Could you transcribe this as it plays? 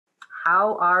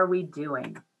How are we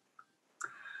doing?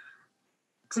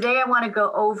 Today, I want to go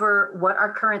over what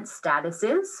our current status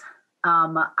is.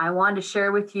 I want to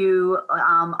share with you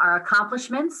our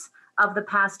accomplishments of the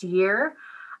past year.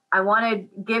 I want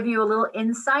to give you a little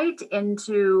insight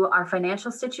into our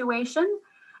financial situation.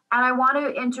 And I want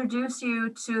to introduce you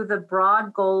to the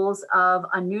broad goals of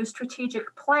a new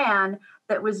strategic plan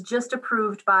that was just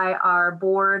approved by our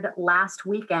board last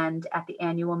weekend at the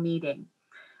annual meeting.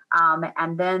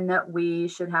 And then we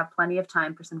should have plenty of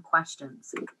time for some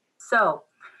questions. So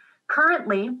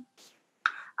currently,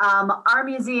 our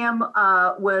museum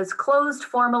was closed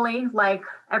formally, like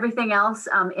everything else,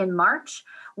 in March.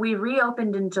 We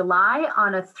reopened in July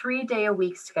on a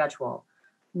 3-day-a-week schedule.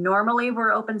 Normally,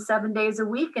 we're open 7 days a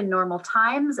week in normal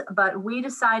times, but we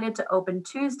decided to open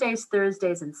Tuesdays,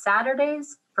 Thursdays, and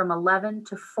Saturdays from 11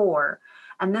 to 4.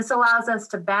 And this allows us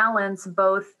to balance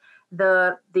both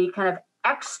the kind of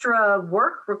extra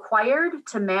work required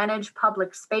to manage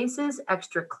public spaces,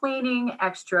 extra cleaning,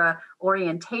 extra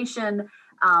orientation,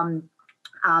 and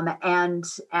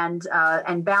balance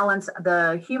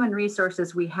the human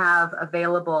resources we have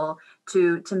available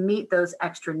to meet those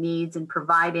extra needs in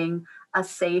providing a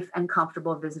safe and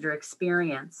comfortable visitor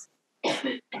experience.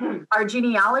 Our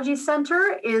genealogy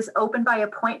center is open by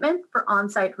appointment for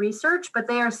on-site research, but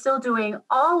they are still doing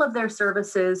all of their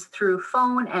services through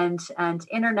phone and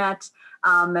internet.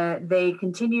 They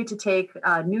continue to take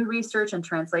new research and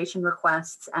translation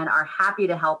requests and are happy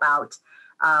to help out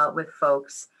with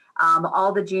folks.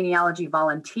 All the genealogy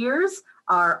volunteers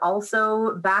are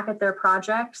also back at their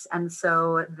projects, and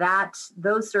so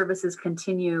those services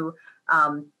continue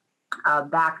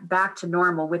back to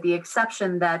normal, with the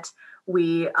exception that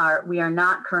we are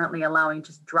not currently allowing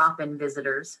just drop-in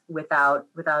visitors without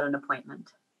an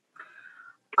appointment.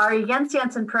 Our Jens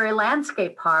Jensen Prairie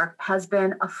Landscape Park has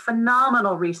been a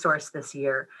phenomenal resource this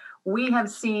year. We have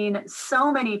seen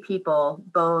so many people,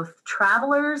 both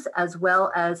travelers as well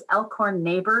as Elkhorn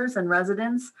neighbors and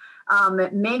residents,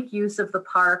 make use of the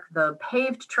park, the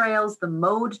paved trails, the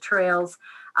mowed trails.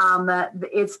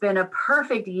 It's been a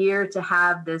perfect year to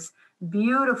have this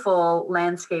beautiful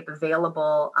landscape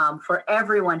available for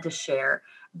everyone to share.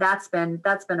 That's been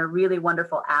a really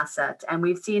wonderful asset, and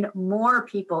we've seen more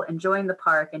people enjoying the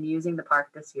park and using the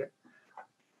park this year.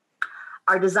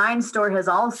 Our design store has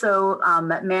also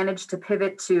managed to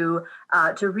pivot to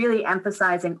really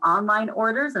emphasizing online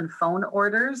orders and phone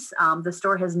orders. The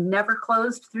store has never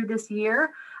closed through this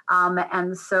year,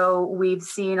 and so we've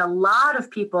seen a lot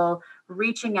of people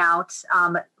reaching out.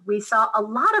 We saw a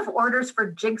lot of orders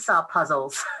for jigsaw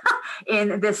puzzles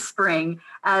in this spring,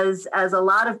 as a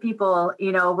lot of people,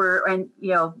 were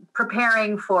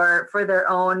preparing for their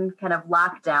own kind of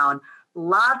lockdown.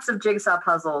 Lots of jigsaw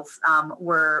puzzles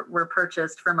were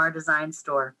purchased from our design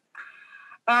store.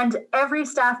 And every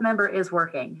staff member is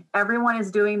working. Everyone is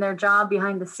doing their job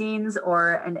behind the scenes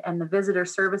and the visitor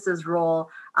services role.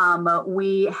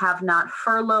 We have not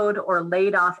furloughed or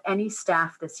laid off any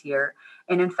staff this year.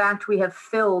 And in fact, we have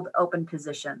filled open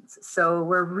positions. So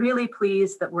we're really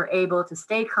pleased that we're able to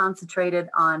stay concentrated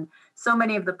on so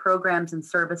many of the programs and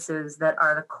services that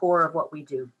are the core of what we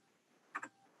do.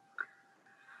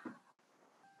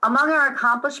 Among our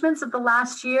accomplishments of the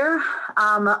last year,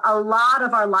 a lot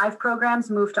of our live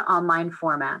programs moved to online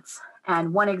formats.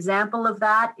 And one example of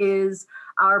that is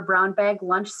our Brown Bag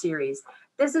Lunch series.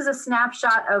 This is a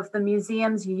snapshot of the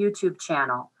museum's YouTube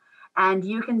channel. And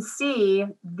you can see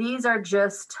these are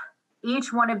just,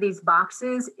 each one of these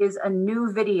boxes is a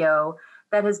new video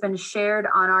that has been shared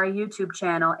on our YouTube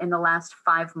channel in the last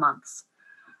 5 months.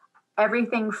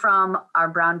 Everything from our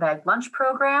Brown Bag Lunch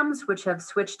programs, which have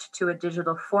switched to a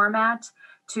digital format,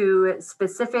 to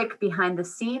specific behind the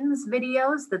scenes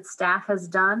videos that staff has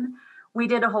done. We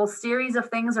did a whole series of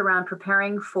things around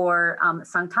preparing for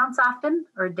Sankthansaften,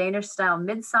 or Danish style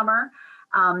midsummer.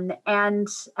 And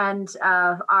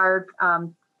our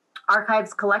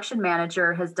archives collection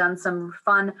manager has done some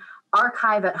fun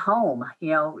archive at home,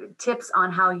 tips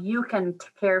on how you can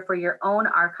care for your own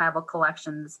archival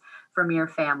collections from your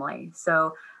family.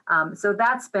 So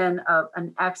that's been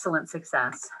an excellent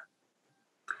success.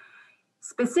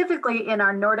 Specifically in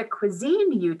our Nordic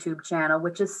Cuisine YouTube channel,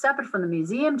 which is separate from the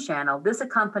museum channel, this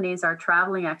accompanies our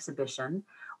traveling exhibition.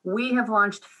 We have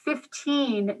launched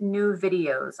 15 new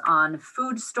videos on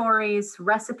food stories,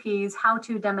 recipes,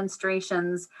 how-to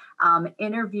demonstrations,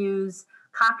 interviews,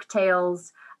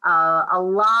 cocktails, a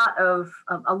lot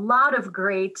of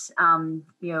great,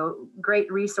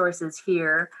 great resources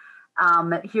here.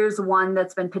 Here's one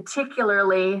that's been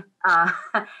particularly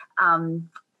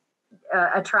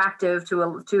attractive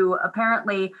to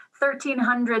apparently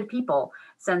 1,300 people.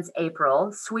 since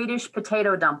April. Swedish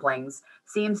potato dumplings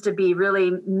seems to be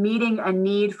really meeting a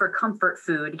need for comfort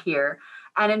food here.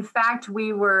 And in fact,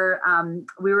 we were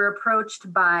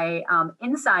approached by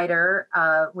Insider,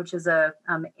 which is a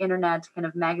internet kind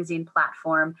of magazine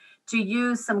platform, to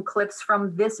use some clips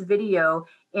from this video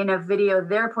in a video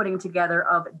they're putting together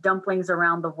of dumplings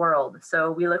around the world.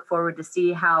 So we look forward to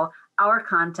see how our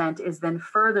content is then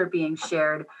further being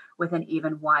shared with an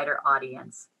even wider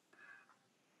audience.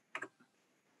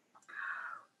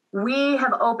 We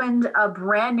have opened a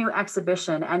brand new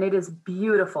exhibition, and it is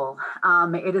beautiful.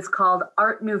 It is called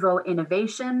Art Nouveau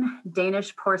Innovation,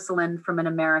 Danish Porcelain from an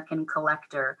American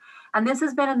Collector. And this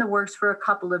has been in the works for a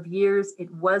couple of years. It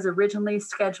was originally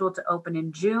scheduled to open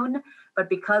in June, but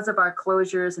because of our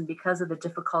closures and because of the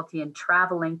difficulty in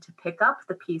traveling to pick up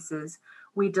the pieces,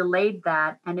 we delayed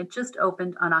that, and it just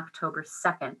opened on October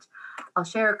 2nd. I'll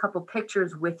share a couple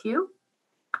pictures with you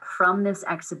from this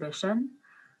exhibition.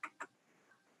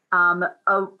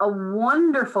 A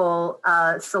wonderful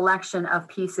selection of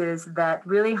pieces that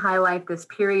really highlight this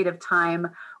period of time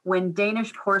when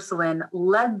Danish porcelain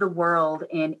led the world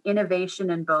in innovation,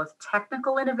 in both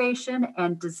technical innovation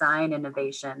and design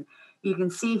innovation. You can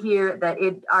see here that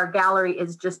our gallery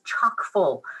is just chock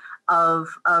full of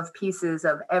pieces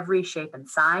of every shape and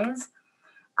size.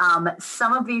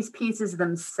 Some of these pieces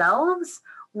themselves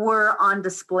were on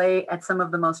display at some of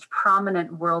the most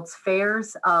prominent World's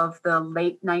Fairs of the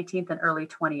late 19th and early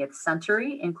 20th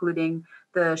century, including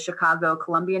the Chicago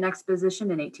Columbian Exposition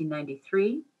in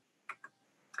 1893.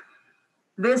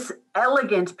 This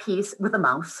elegant piece with a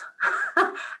mouse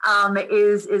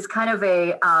is kind of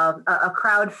a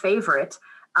crowd favorite.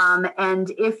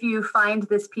 And if you find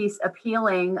this piece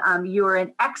appealing, you are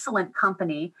in excellent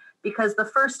company, because the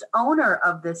first owner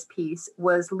of this piece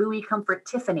was Louis Comfort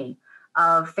Tiffany,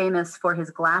 famous for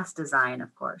his glass design,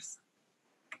 of course.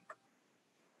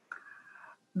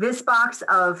 This box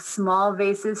of small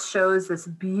vases shows this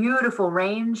beautiful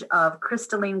range of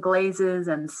crystalline glazes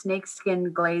and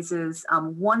snakeskin glazes,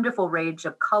 wonderful range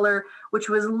of color, which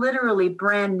was literally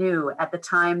brand new at the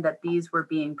time that these were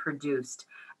being produced.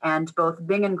 And both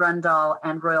Bing and Grundahl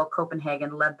and Royal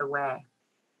Copenhagen led the way.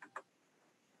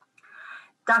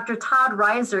 Dr. Todd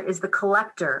Reiser is the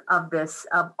collector of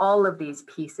all of these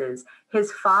pieces.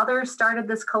 His father started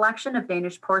this collection of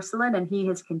Danish porcelain, and he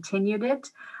has continued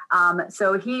it.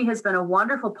 So he has been a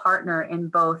wonderful partner in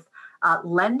both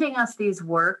lending us these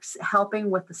works, helping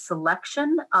with the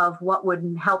selection of what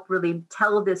would help really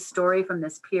tell this story from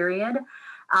this period.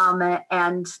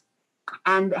 And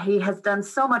he has done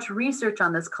so much research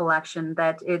on this collection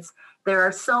that there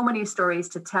are so many stories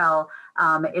to tell.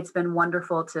 It's been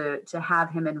wonderful to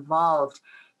have him involved.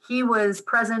 He was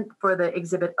present for the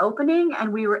exhibit opening,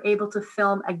 and we were able to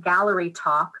film a gallery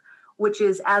talk, which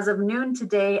is, as of noon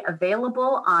today,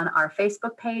 available on our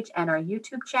Facebook page and our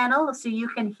YouTube channel. So you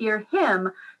can hear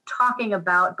him talking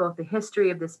about both the history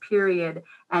of this period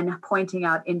and pointing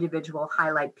out individual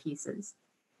highlight pieces.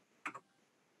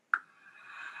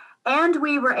 And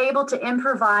we were able to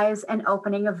improvise an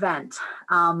opening event.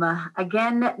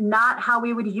 Again, not how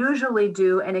we would usually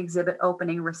do an exhibit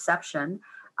opening reception,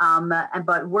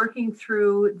 but working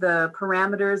through the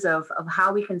parameters of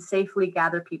how we can safely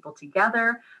gather people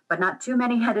together, but not too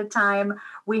many at a time.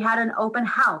 We had an open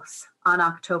house on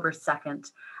October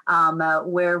 2nd,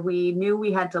 where we knew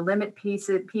we had to limit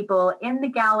people in the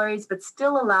galleries, but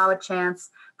still allow a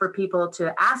chance for people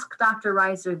to ask Dr.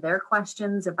 Reiser their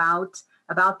questions about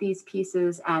these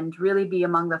pieces and really be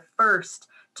among the first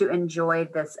to enjoy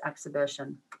this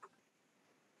exhibition.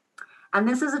 And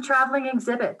this is a traveling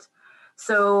exhibit.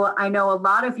 So I know a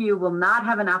lot of you will not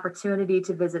have an opportunity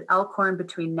to visit Elkhorn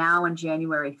between now and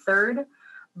January 3rd,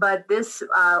 but this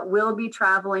will be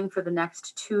traveling for the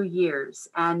next 2 years.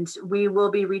 And we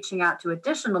will be reaching out to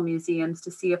additional museums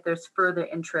to see if there's further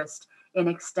interest in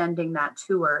extending that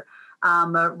tour.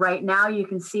 Right now, you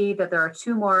can see that there are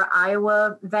 2 more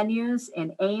Iowa venues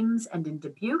in Ames and in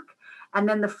Dubuque, and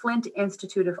then the Flint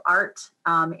Institute of Art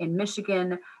in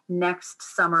Michigan next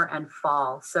summer and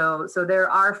fall. So there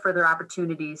are further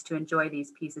opportunities to enjoy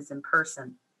these pieces in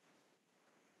person.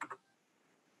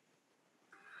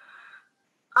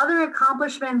 Other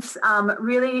accomplishments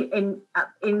really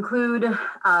include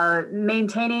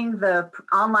maintaining the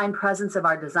online presence of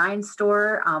our design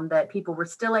store, that people were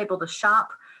still able to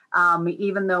shop,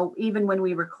 even when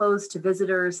we were closed to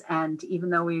visitors, and even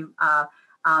though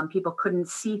people couldn't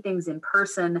see things in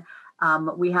person.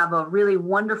 We have a really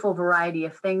wonderful variety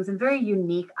of things and very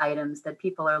unique items that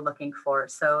people are looking for.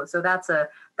 So that's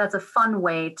a fun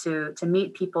way to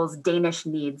meet people's Danish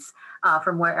needs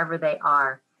from wherever they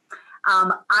are.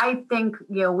 I think,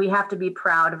 we have to be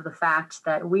proud of the fact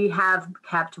that we have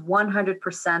kept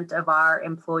 100% of our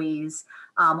employees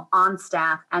on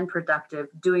staff and productive,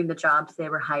 doing the jobs they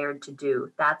were hired to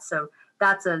do. That's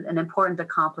an important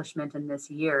accomplishment in this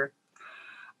year.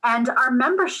 And our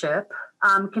membership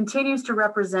continues to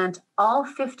represent all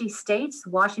 50 states,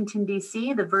 Washington,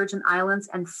 D.C., the Virgin Islands,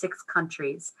 and 6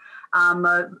 countries.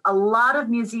 A lot of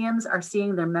museums are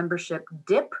seeing their membership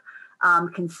dip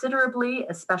considerably,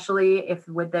 especially if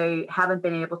they haven't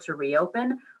been able to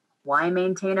reopen. Why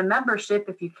maintain a membership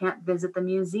if you can't visit the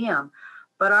museum?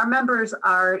 But our members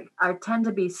tend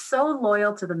to be so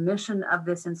loyal to the mission of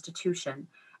this institution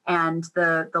and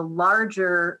the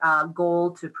larger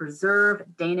goal to preserve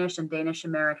Danish and Danish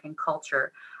American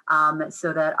culture,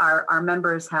 so that our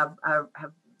members have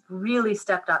really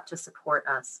stepped up to support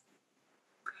us.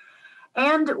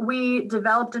 And we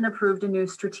developed and approved a new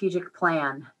strategic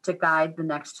plan to guide the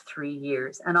next 3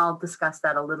 years, and I'll discuss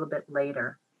that a little bit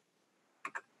later.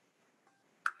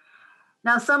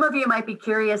 Now, some of you might be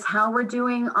curious how we're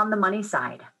doing on the money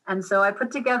side. And so I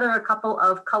put together a couple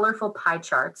of colorful pie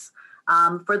charts.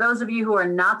 For those of you who are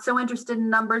not so interested in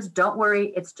numbers, don't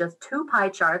worry, it's just 2 pie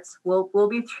charts. We'll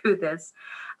be through this.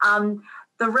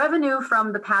 The revenue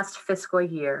from the past fiscal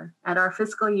year, and our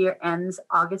fiscal year ends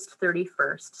August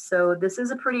 31st. So this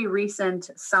is a pretty recent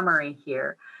summary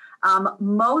here.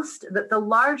 The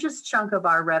largest chunk of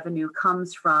our revenue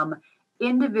comes from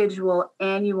individual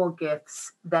annual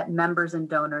gifts that members and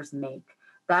donors make.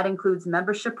 That includes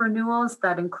membership renewals,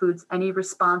 that includes any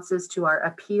responses to our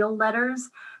appeal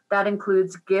letters, that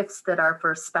includes gifts that are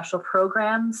for special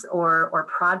programs or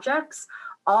projects.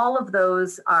 All of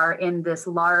those are in this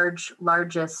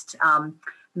largest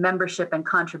membership and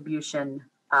contribution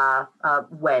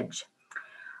wedge.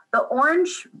 The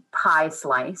orange pie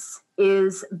slice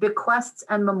is bequests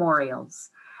and memorials.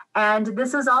 And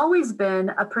this has always been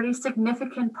a pretty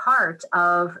significant part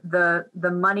of the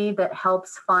money that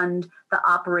helps fund the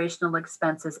operational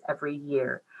expenses every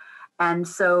year. And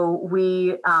so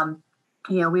we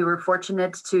were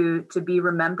fortunate to be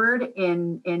remembered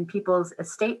in people's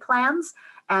estate plans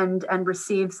and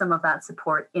receive some of that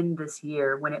support in this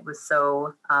year when it was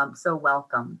so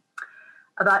welcome.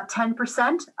 About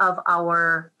 10% of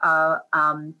our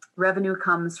revenue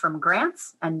comes from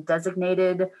grants and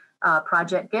designated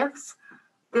project gifts.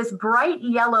 This bright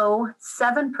yellow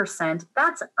 7%,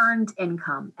 that's earned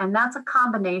income, and that's a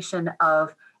combination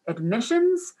of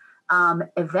admissions,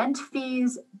 event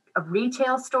fees,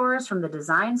 retail stores from the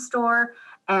design store,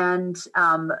 and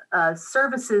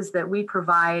services that we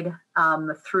provide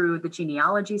through the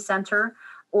Genealogy Center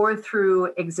or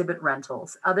through exhibit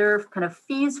rentals, other kind of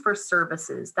fees for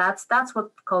services. That's what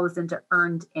goes into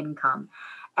earned income.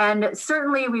 And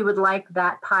certainly we would like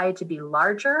that pie to be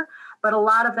larger, but a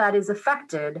lot of that is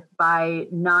affected by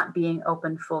not being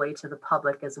open fully to the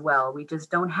public as well. We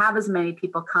just don't have as many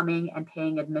people coming and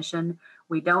paying admission.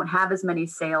 We don't have as many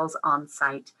sales on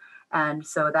site. And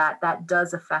so that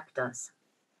does affect us.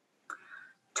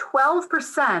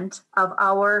 12% of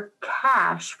our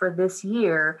cash for this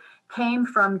year came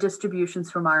from distributions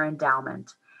from our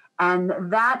endowment. And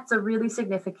that's a really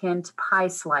significant pie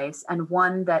slice, and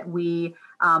one that we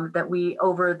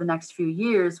over the next few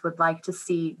years would like to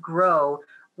see grow.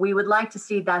 We would like to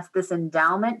see this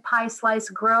endowment pie slice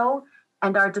grow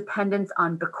and our dependence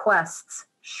on bequests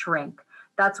shrink.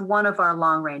 That's one of our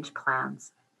long-range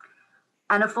plans.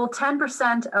 And a full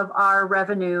 10% of our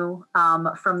revenue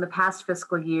from the past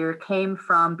fiscal year came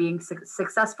from being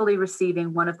successfully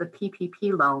receiving one of the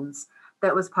PPP loans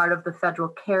that was part of the Federal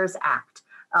CARES Act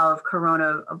of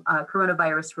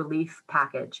coronavirus relief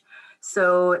package.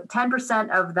 So 10%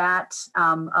 of that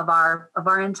of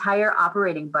our entire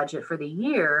operating budget for the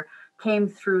year came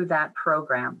through that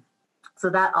program. So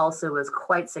that also was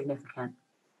quite significant.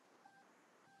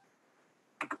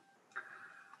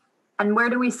 And where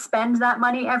do we spend that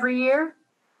money every year?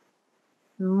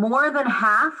 More than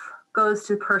half goes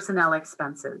to personnel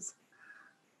expenses.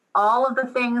 All of the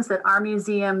things that our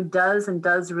museum does and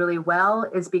does really well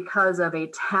is because of a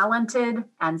talented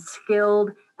and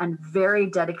skilled and very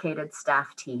dedicated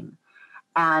staff team.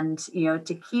 And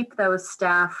to keep those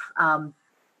staff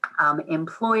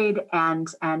employed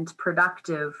and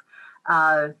productive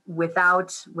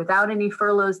without any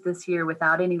furloughs this year,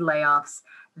 without any layoffs,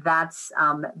 that's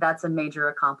a major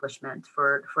accomplishment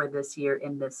for this year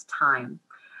in this time.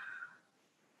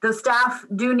 The staff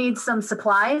do need some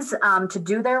supplies to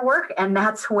do their work, and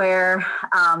that's where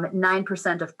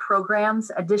 9% of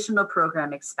programs, additional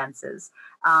program expenses,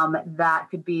 that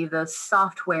could be the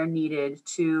software needed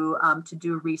to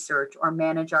do research or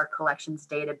manage our collections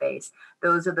database.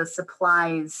 Those are the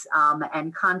supplies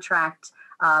and contract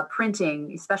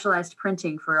printing, specialized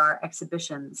printing for our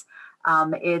exhibitions.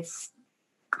 It's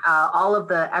all of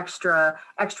the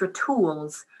extra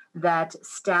tools that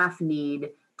staff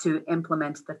need to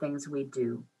implement the things we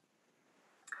do.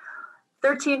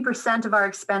 13% of our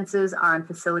expenses are on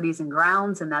facilities and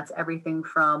grounds, and that's everything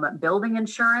from building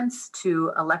insurance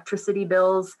to electricity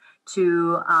bills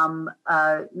to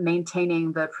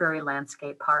maintaining the Prairie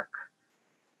Landscape Park.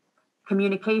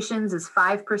 Communications is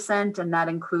 5%, and that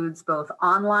includes both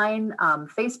online,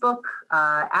 Facebook,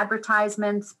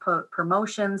 advertisements,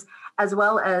 promotions, as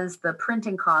well as the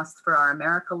printing costs for our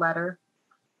America letter.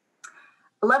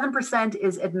 11%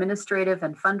 is administrative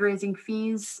and fundraising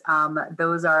fees.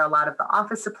 Those are a lot of the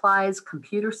office supplies,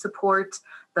 computer support,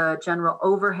 the general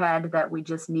overhead that we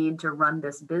just need to run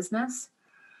this business.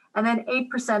 And then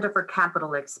 8% are for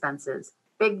capital expenses,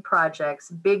 big projects,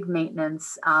 big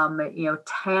maintenance,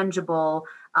 tangible,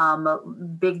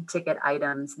 big ticket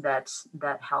items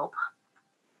that help.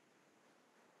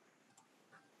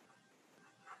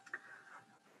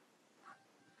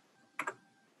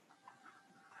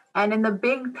 And in the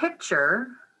big picture,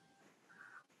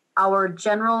 our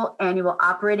general annual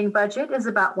operating budget is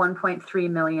about $1.3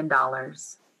 million.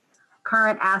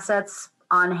 Current assets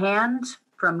on hand,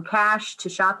 from cash to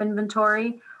shop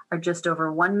inventory, are just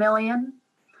over $1 million.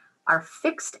 Our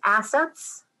fixed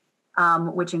assets,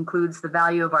 which includes the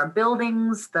value of our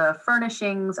buildings, the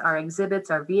furnishings, our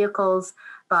exhibits, our vehicles,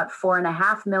 about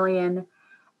 $4.5 million.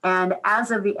 And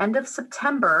as of the end of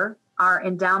September, our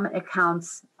endowment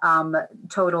accounts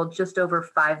totaled just over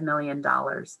 $5 million.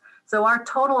 So our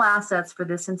total assets for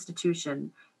this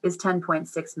institution is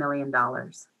 $10.6 million.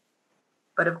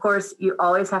 But of course, you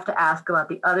always have to ask about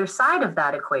the other side of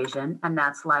that equation, and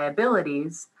that's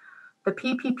liabilities. The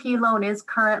PPP loan is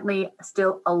currently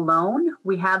still a loan.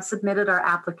 We have submitted our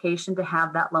application to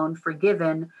have that loan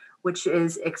forgiven, which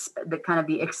is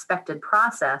the expected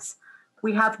process.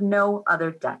 We have no other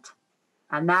debt,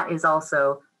 and that is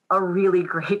also a really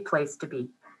great place to be.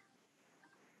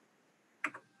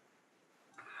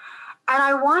 And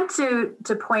I want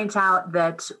to point out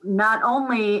that not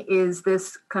only is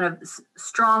this kind of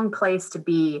strong place to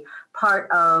be part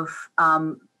of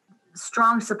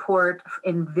strong support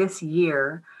in this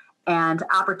year and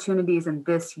opportunities in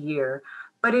this year,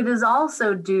 but it is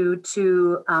also due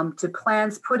to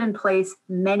plans put in place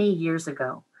many years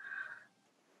ago.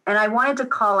 And I wanted to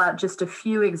call out just a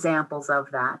few examples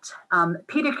of that.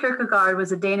 Peter Kierkegaard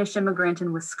was a Danish immigrant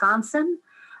in Wisconsin.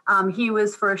 He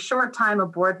was for a short time a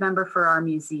board member for our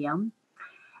museum.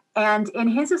 And in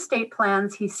his estate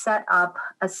plans, he set up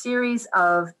a series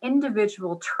of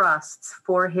individual trusts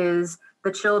for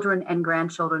the children and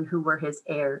grandchildren who were his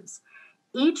heirs.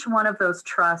 Each one of those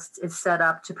trusts is set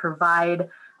up to provide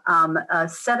a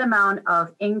set amount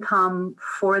of income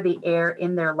for the heir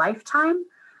in their lifetime.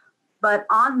 But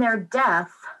on their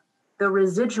death, the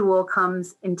residual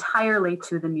comes entirely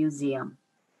to the museum.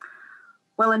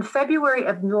 Well, in February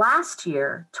of last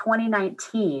year,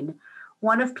 2019,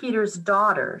 one of Peter's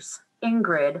daughters,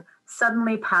 Ingrid,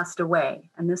 suddenly passed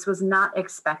away, and this was not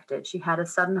expected. She had a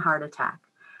sudden heart attack.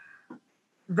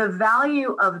 The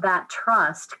value of that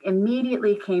trust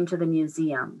immediately came to the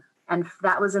museum, and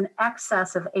that was in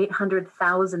excess of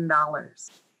 $800,000.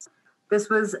 This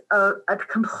was a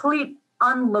complete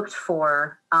unlooked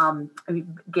for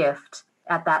gift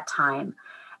at that time.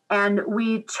 And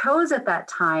we chose at that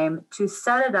time to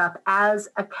set it up as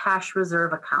a cash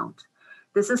reserve account.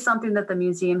 This is something that the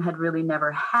museum had really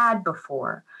never had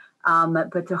before,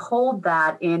 but to hold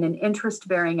that in an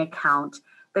interest-bearing account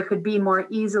that could be more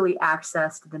easily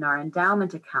accessed than our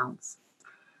endowment accounts.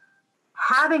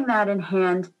 Having that in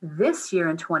hand this year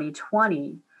in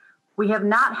 2020, we have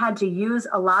not had to use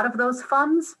a lot of those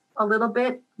funds, a little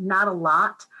bit, not a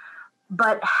lot,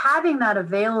 but having that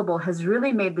available has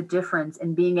really made the difference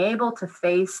in being able to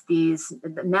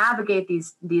navigate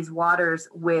these waters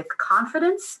with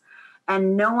confidence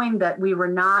and knowing that we were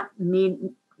not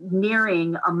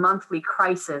nearing a monthly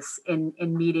crisis in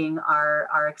meeting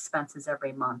our expenses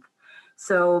every month.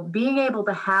 So being able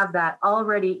to have that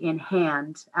already in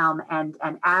hand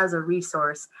and as a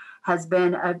resource has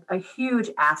been a huge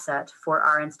asset for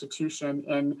our institution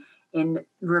in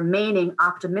remaining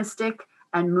optimistic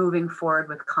and moving forward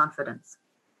with confidence.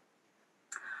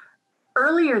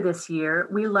 Earlier this year,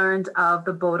 we learned of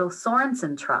the Bodil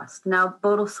Sorensen Trust. Now,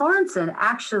 Bodil Sorensen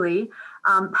actually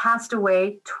passed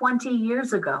away 20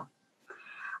 years ago.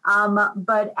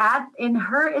 But in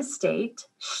her estate,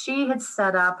 she had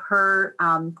set up her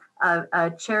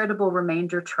a charitable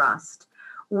remainder trust,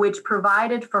 which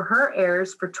provided for her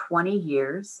heirs for 20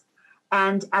 years.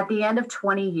 And at the end of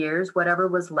 20 years, whatever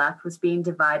was left was being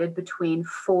divided between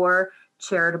 4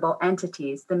 charitable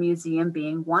entities, the museum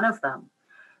being one of them.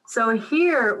 So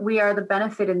here we are the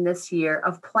benefit in this year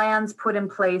of plans put in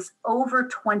place over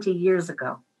 20 years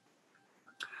ago.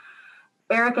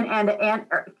 Eric and Anna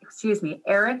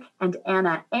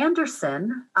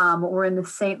Anderson were in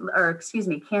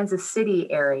the Kansas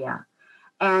City area.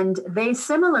 And they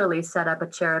similarly set up a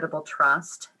charitable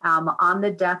trust. On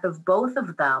the death of both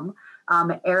of them,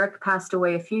 Eric passed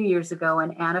away a few years ago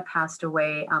and Anna passed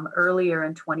away earlier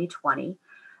in 2020,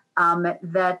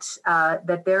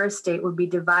 that their estate would be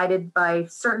divided by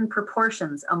certain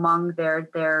proportions among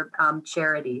their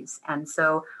charities. And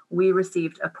so we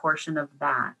received a portion of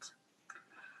that.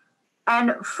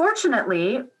 And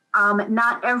fortunately,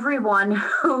 not everyone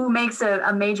who makes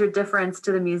a major difference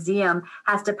to the museum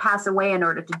has to pass away in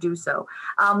order to do so.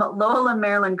 Lowell and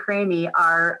Marilyn Cramey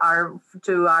are,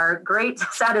 to our great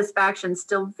satisfaction,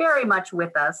 still very much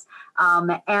with us.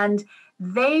 And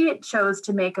they chose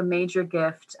to make a major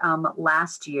gift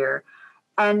last year.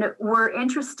 And we're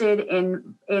interested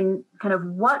in kind of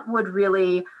what would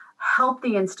really help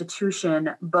the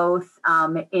institution, both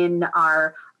in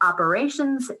our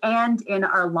operations and in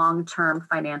our long-term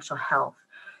financial health.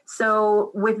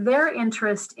 So with their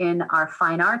interest in our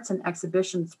fine arts and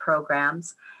exhibitions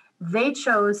programs, they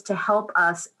chose to help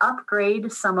us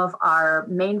upgrade some of our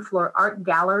main floor art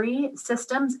gallery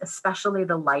systems, especially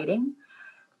the lighting.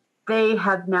 They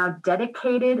have now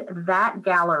dedicated that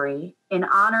gallery in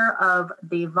honor of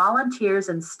the volunteers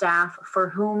and staff for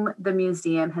whom the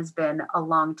museum has been a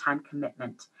long-time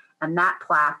commitment. And that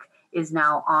plaque is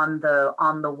now on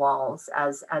the walls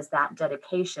as that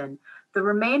dedication. The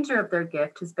remainder of their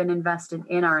gift has been invested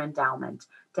in our endowment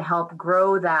to help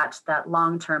grow that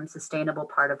long-term sustainable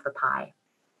part of the pie.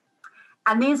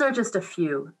 And these are just a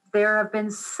few. There have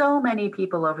been so many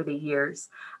people over the years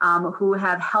who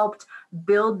have helped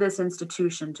build this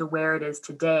institution to where it is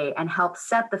today and help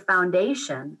set the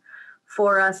foundation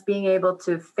for us being able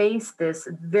to face this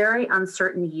very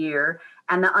uncertain year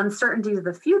and the uncertainties of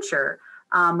the future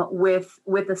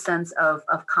with a sense of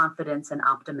confidence and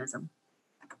optimism.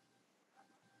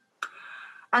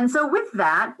 And so with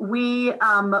that, we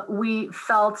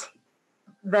felt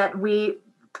that we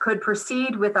could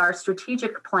proceed with our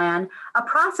strategic plan, a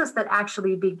process that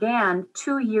actually began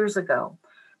 2 years ago.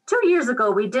 2 years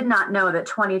ago, we did not know that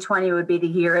 2020 would be the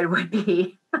year it would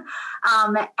be.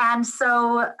 And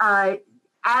so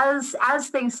as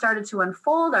things started to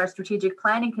unfold, our strategic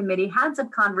planning committee had some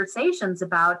conversations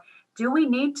about, do we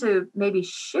need to maybe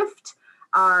shift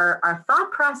our thought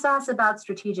process about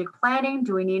strategic planning?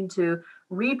 Do we need to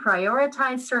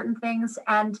reprioritize certain things?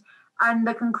 And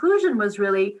the conclusion was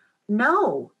really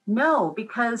no,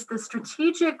 because the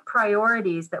strategic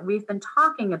priorities that we've been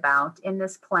talking about in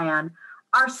this plan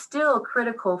are still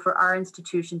critical for our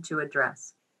institution to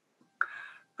address.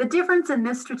 The difference in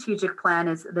this strategic plan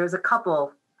is there's a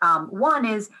couple. One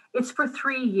is it's for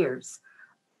 3 years.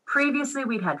 Previously,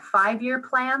 we'd had 5-year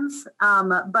plans,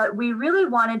 but we really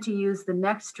wanted to use the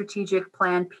next strategic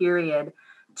plan period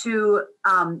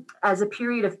as a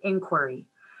period of inquiry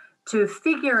to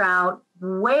figure out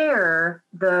where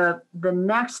the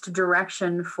next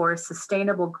direction for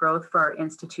sustainable growth for our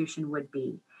institution would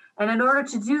be. And in order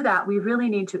to do that, we really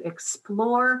need to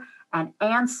explore and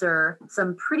answer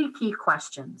some pretty key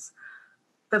questions.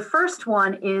 The first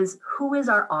one is, who is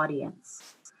our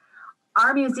audience?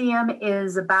 Our museum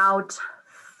is about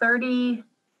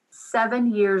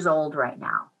 37 years old right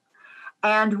now.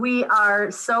 And we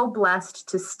are so blessed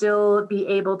to still be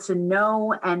able to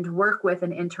know and work with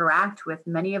and interact with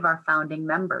many of our founding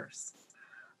members.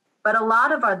 But a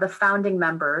lot of the founding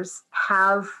members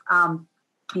have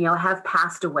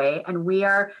passed away, and we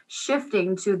are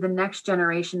shifting to the next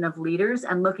generation of leaders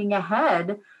and looking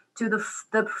ahead to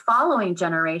the following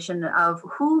generation of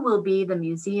who will be the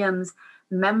museum's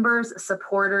members,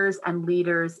 supporters, and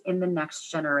leaders in the next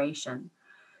generation.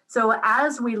 So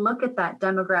as we look at that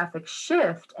demographic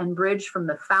shift and bridge from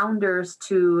the founders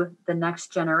to the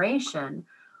next generation,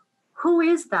 who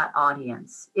is that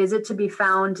audience? Is it to be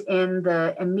found in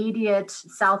the immediate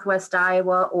Southwest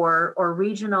Iowa or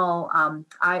regional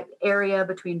area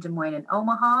between Des Moines and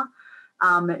Omaha?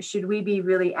 Should we be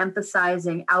really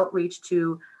emphasizing outreach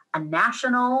to a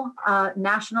national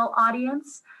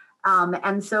audience?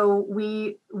 And so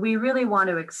we really want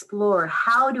to explore,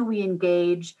 how do we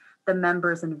engage the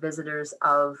members and visitors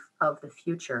of the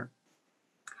future?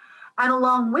 And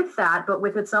along with that, but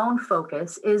with its own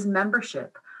focus, is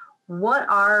membership. What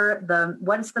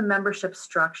is the membership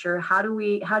structure? How do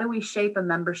we shape a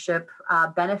membership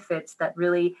benefits that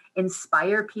really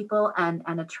inspire people and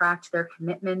attract their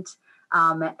commitment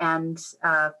and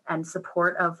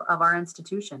support of our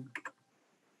institution?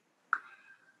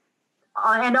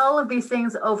 And all of these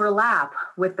things overlap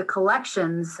with the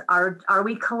collections. Are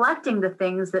we collecting the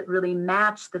things that really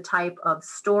match the type of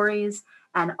stories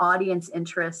and audience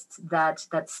interests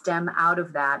that stem out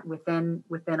of that within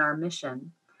our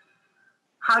mission?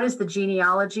 How does the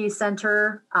Genealogy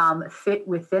Center fit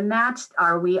within that?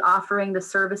 Are we offering the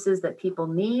services that people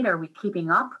need? Are we keeping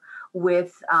up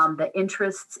with the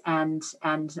interests and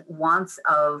wants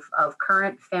of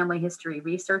current family history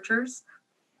researchers?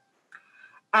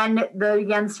 And the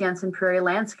Jens Jensen Prairie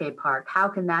Landscape Park, how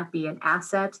can that be an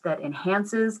asset that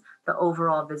enhances the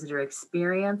overall visitor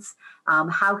experience?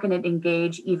 How can it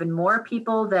engage even more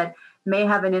people that may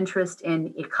have an interest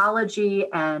in ecology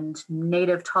and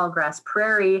native tallgrass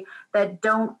prairie that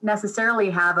don't necessarily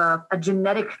have a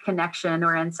genetic connection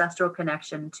or ancestral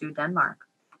connection to Denmark?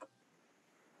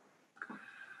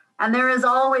 And there is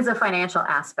always a financial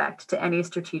aspect to any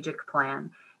strategic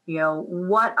plan. You know,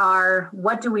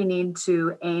 what do we need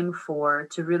to aim for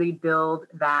to really build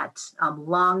that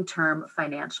long-term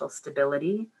financial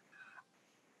stability?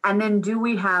 And then do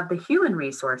we have the human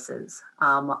resources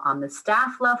on the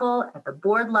staff level, at the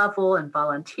board level, and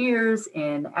volunteers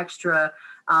in extra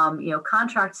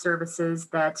contract services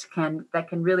that can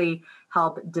really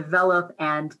help develop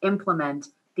and implement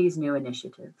these new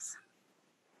initiatives?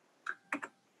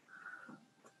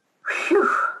 Whew.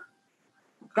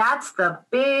 That's the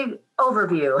big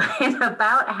overview in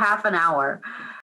about half an hour.